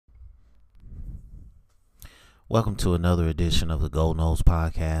Welcome to another edition of the Gold Nose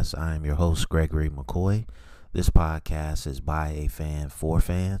Podcast. I am your host, Gregory McCoy. This podcast is by a fan for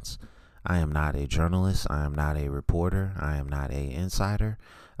fans. I am not a journalist. I am not a reporter. I am not an insider.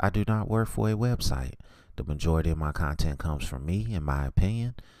 I do not work for a website. The majority of my content comes from me, in my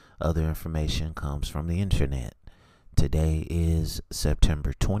opinion. Other information comes from the internet. Today is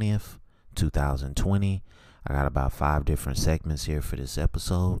September 20th, 2020. I got about 5 different segments here for this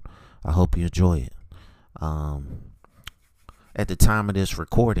episode. I hope you enjoy it. At the time of this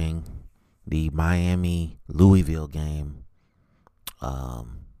recording, the Miami-Louisville game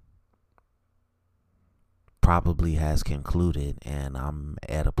probably has concluded, and I'm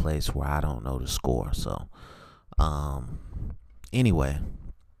at a place where I don't know the score. So, anyway,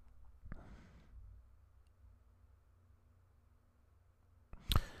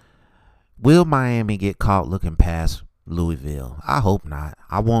 will Miami get caught looking past Louisville? I hope not.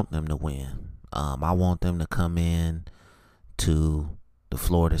 I want them to win. I want them to come in to the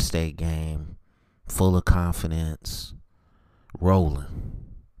Florida State game full of confidence, rolling.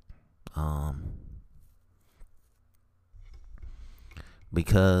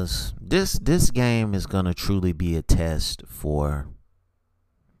 Because this game is going to truly be a test for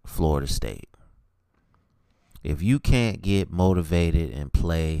Florida State. If you can't get motivated and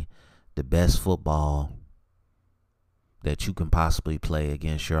play the best football that you can possibly play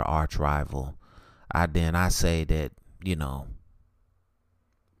against your arch rival, I say that,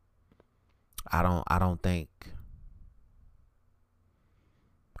 I don't think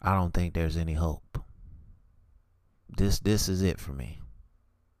there's any hope. This is it for me.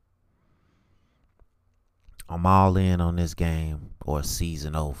 I'm all in on this game or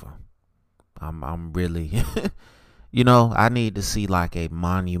season over. I'm really I need to see like a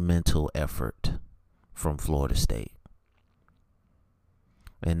monumental effort from Florida State.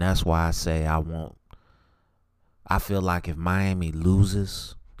 And that's why I say I feel like if Miami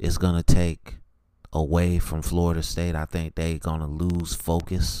loses, it's going to take away from Florida State. I think they're going to lose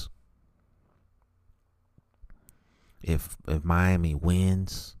focus. If Miami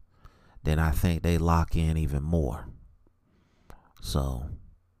wins, then I think they lock in even more. So,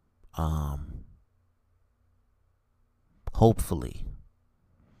 hopefully,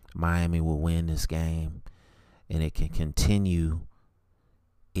 Miami will win this game, and it can continue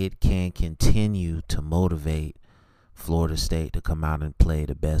to motivate Florida State to come out and play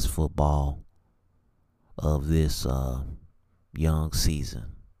the best football of this young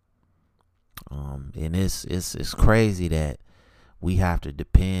season. And it's crazy that we have to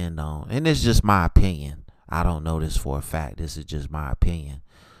depend on, and it's just my opinion. I don't know this for a fact. This is just my opinion.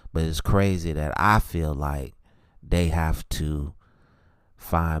 But it's crazy that I feel like they have to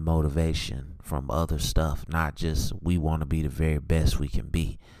find motivation from other stuff, not just we want to be the very best we can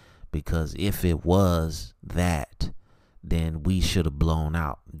be. Because if it was that, then we should have blown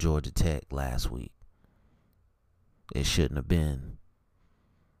out Georgia Tech last week. It shouldn't have been.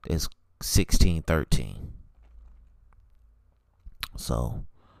 It's 16-13. So,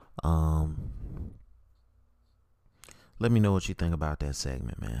 let me know what you think about that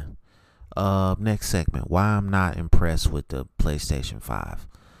segment, man. Next segment, why I'm not impressed with the PlayStation 5.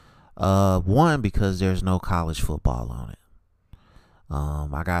 One, because there's no college football on it.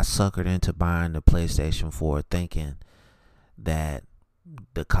 I got suckered into buying the PlayStation 4 thinking that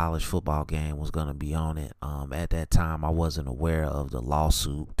the college football game was going to be on it. At that time, I wasn't aware of the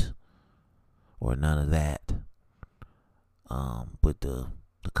lawsuit or none of that. With the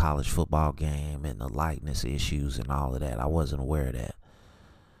college football game and the likeness issues and all of that, I wasn't aware of that.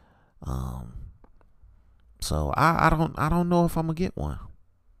 So I don't know if I'm gonna get one.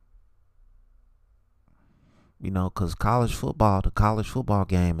 Because the college football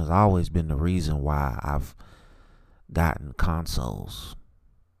game has always been the reason why I've gotten consoles.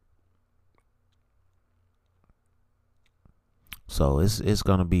 So it's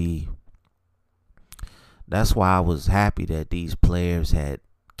gonna be. That's why I was happy that these players had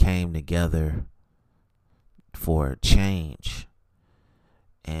came together for a change.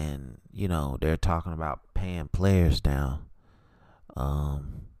 And, they're talking about paying players down. I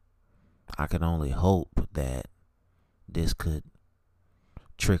can only hope that this could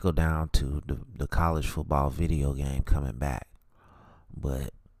trickle down to the college football video game coming back.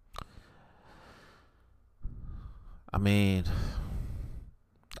 But, I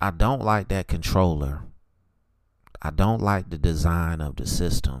don't like that controller. I don't like the design of the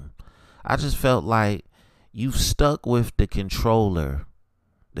system. I just felt like you've stuck with the controller,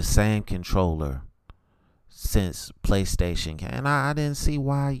 the same controller, since PlayStation. And I didn't see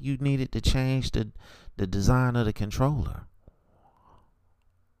why you needed to change the design of the controller.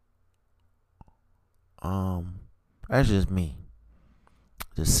 That's just me.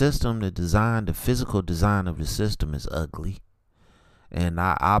 The system, the design, the physical design of the system is ugly. And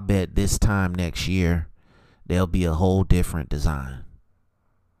I bet this time next year, there'll be a whole different design.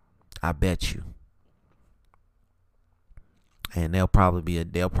 I bet you. And they'll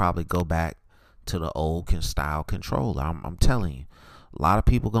probably go back to the old style controller. I'm telling you. A lot of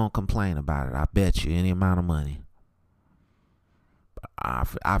people gonna complain about it. I bet you any amount of money.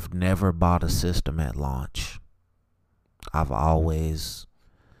 I've never bought a system at launch. I've always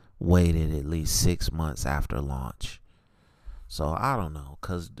waited at least 6 months after launch. So I don't know,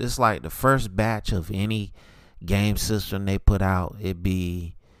 cause it's like the first batch of any game system they put out,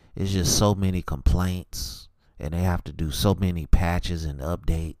 it's just so many complaints, and they have to do so many patches and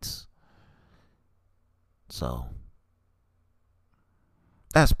updates. So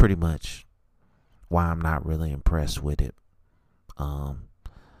that's pretty much why I'm not really impressed with it.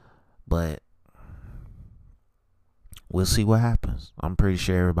 But we'll see what happens. I'm pretty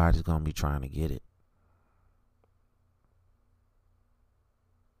sure everybody's going to be trying to get it.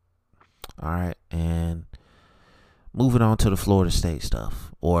 All right. And moving on to the Florida State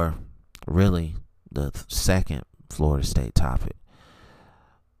stuff, or really the second Florida State topic.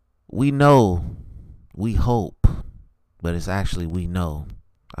 We know, we hope, but it's actually we know.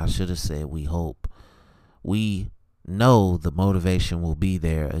 I should have said we hope. We know the motivation will be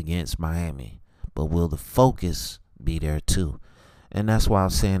there against Miami, but will the focus be there too? And that's why I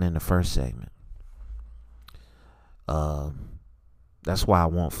was saying in the first segment. That's why I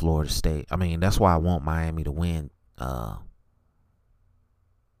want Florida State. That's why I want Miami to win.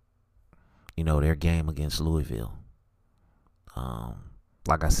 Their game against Louisville.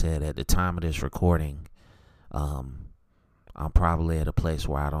 Like I said, at the time of this recording, I'm probably at a place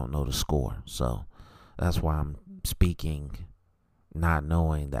where I don't know the score. So that's why I'm speaking, not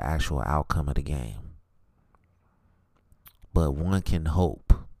knowing the actual outcome of the game. But one can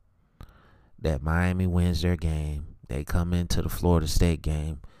hope that Miami wins their game. They come into the Florida State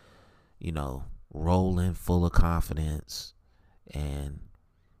game, rolling, full of confidence. And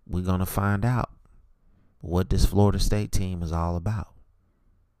we're going to find out what this Florida State team is all about.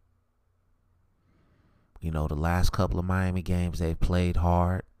 The last couple of Miami games, they've played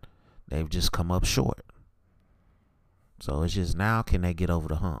hard. They've just come up short. So it's just now, can they get over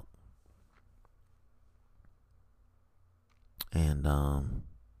the hump? And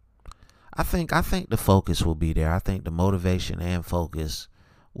I think the focus will be there. I think the motivation and focus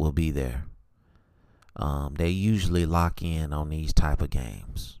will be there. They usually lock in on these type of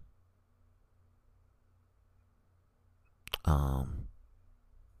games.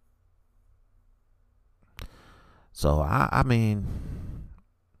 So I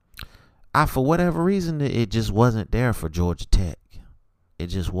for whatever reason, it just wasn't there for Georgia Tech. It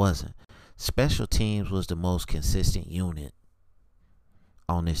just wasn't. Special teams was the most consistent unit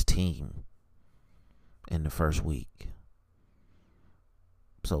on this team in the first week.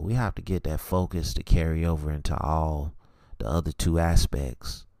 So we have to get that focus to carry over into all the other two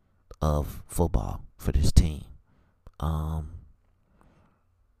aspects of football for this team.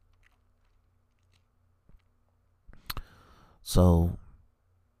 So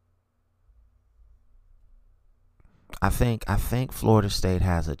I think Florida State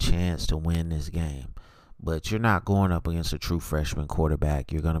has a chance to win this game. But you're not going up against a true freshman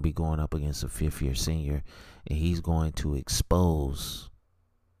quarterback. You're going to be going up against a fifth-year senior, and he's going to expose.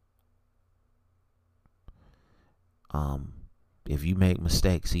 If you make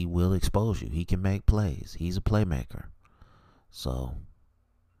mistakes, he will expose you. He can make plays. He's a playmaker. So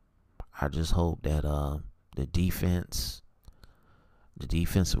I just hope that the defensive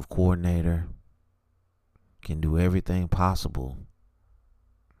coordinator can do everything possible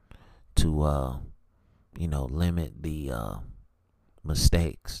to limit the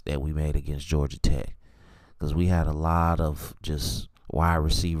mistakes that we made against Georgia Tech, because we had a lot of just wide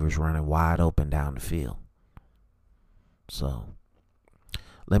receivers running wide open down the field. So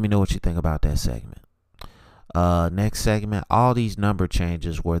let me know what you think about that segment. Next segment, all these number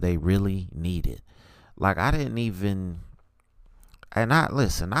changes, were they really needed? Like, I didn't even, and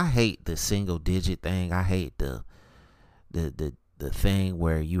I hate the single digit thing. I hate the thing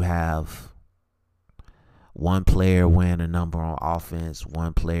where you have one player wearing a number on offense,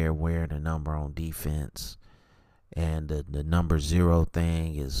 one player wearing a number on defense, and the number 0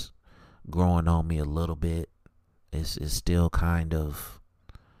 thing is growing on me a little bit. It's still kind of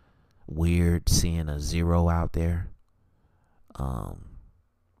weird seeing a 0 out there.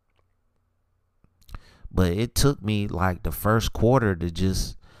 But it took me like the first quarter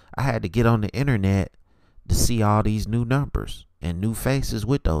I had to get on the internet to see all these new numbers and new faces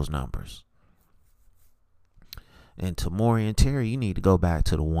with those numbers. And Tamori and Terry, you need to go back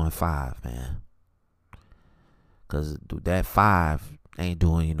to the 1-5, man. Because that 5 ain't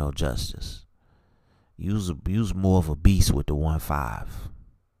doing you no justice. Use more of a beast with the 1-5.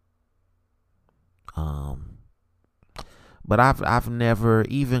 But I've never,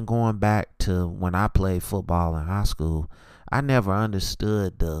 even going back to when I played football in high school, I never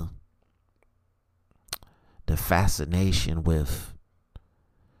understood the fascination with,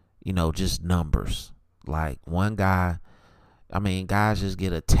 just numbers. Like one guy, guys just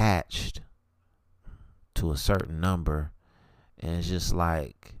get attached to a certain number, and it's just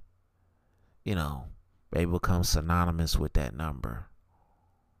like, they become synonymous with that number.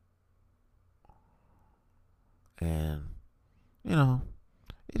 And,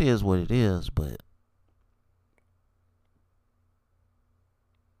 it is what it is, but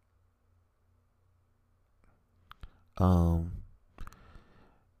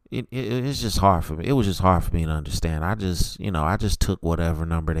it's just hard for me. It was just hard for me to understand. I just took whatever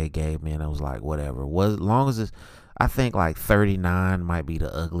number they gave me, and I was like, whatever. As long as it's, I think like 39 might be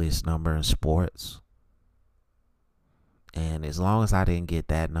the ugliest number in sports. And as long as I didn't get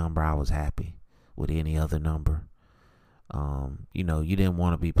that number, I was happy with any other number. You didn't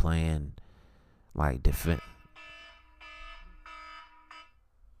want to be playing like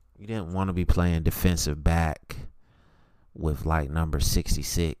You didn't want to be playing defensive back with like number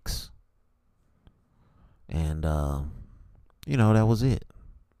 66. And, that was it.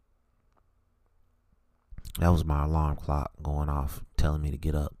 That was my alarm clock going off, telling me to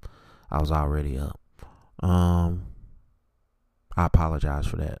get up. I was already up. I apologize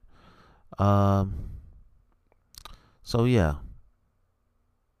for that. So yeah,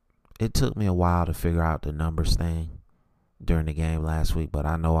 it took me a while to figure out the numbers thing during the game last week, but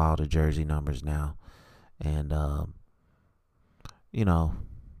I know all the jersey numbers now. And,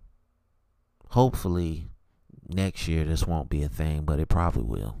 hopefully next year this won't be a thing, but it probably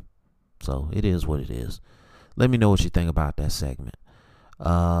will. So it is what it is. Let me know what you think about that segment.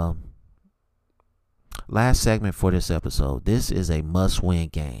 Last segment for this episode. This is a must-win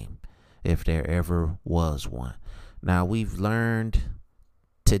game, if there ever was one. Now, we've learned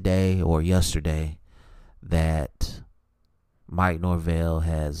today or yesterday that Mike Norvell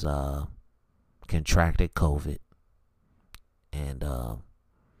has contracted COVID. And,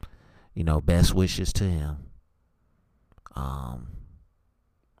 best wishes to him.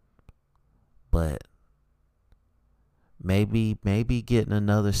 But maybe getting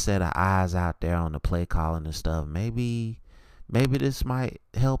another set of eyes out there on the play calling and stuff, maybe this might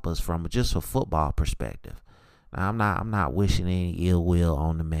help us from just a football perspective. Now, I'm not wishing any ill will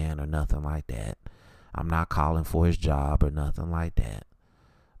on the man or nothing like that. I'm not calling for his job or nothing like that.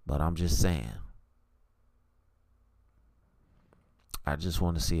 But I'm just saying, I just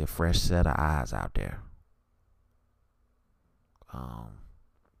want to see a fresh set of eyes out there.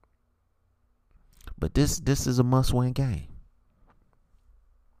 But this is a must-win game.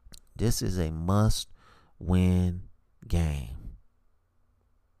 This is a must-win game.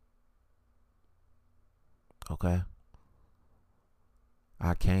 Okay?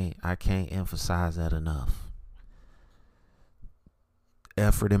 I can't emphasize that enough.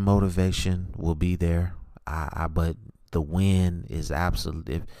 Effort and motivation will be there. But the win is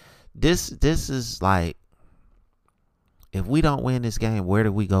absolute. This is like, if we don't win this game, where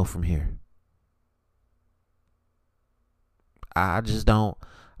do we go from here? I just don't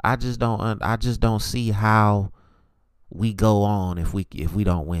see how we go on if we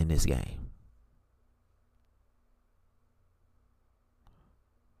don't win this game.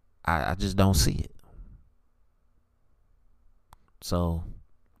 I just don't see it. So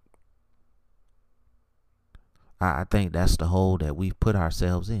I think that's the hole that we've put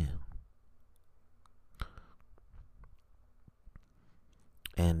ourselves in.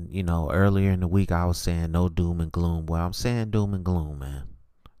 And, earlier in the week I was saying no doom and gloom. Well, I'm saying doom and gloom, man.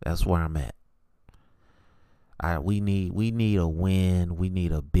 That's where I'm at. We need a win. We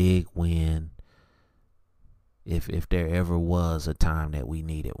need a big win. If there ever was a time that we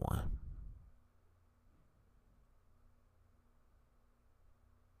needed one.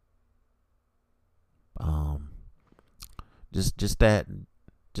 Just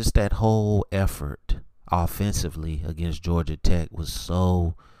that whole effort offensively against Georgia Tech was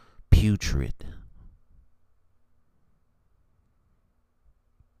so putrid.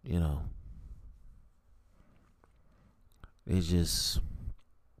 It's just,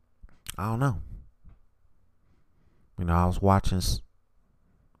 I don't know. I was watching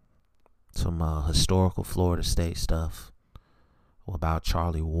some historical Florida State stuff about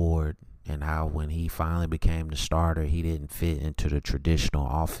Charlie Ward and how when he finally became the starter, he didn't fit into the traditional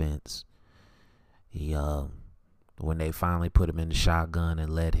offense. He When they finally put him in the shotgun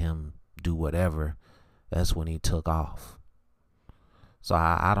and let him do whatever, that's when he took off. So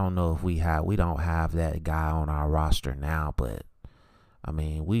I don't know if we don't have that guy on our roster now, but I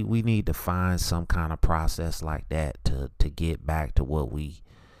mean, we need to find some kind of process like that to get back to what we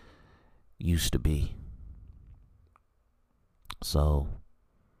used to be. So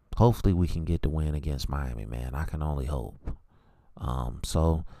hopefully we can get the win against Miami, man. I can only hope.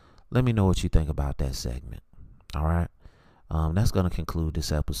 So let me know what you think about that segment. All right. That's going to conclude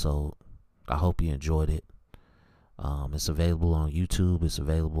this episode. I hope you enjoyed it. It's available on YouTube. It's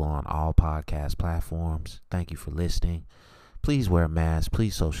available on all podcast platforms. Thank you for listening. Please wear a mask.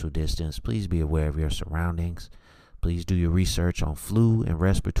 Please social distance. Please be aware of your surroundings. Please do your research on flu and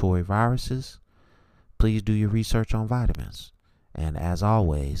respiratory viruses. Please do your research on vitamins. And as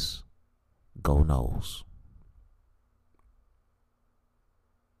always, go Noles.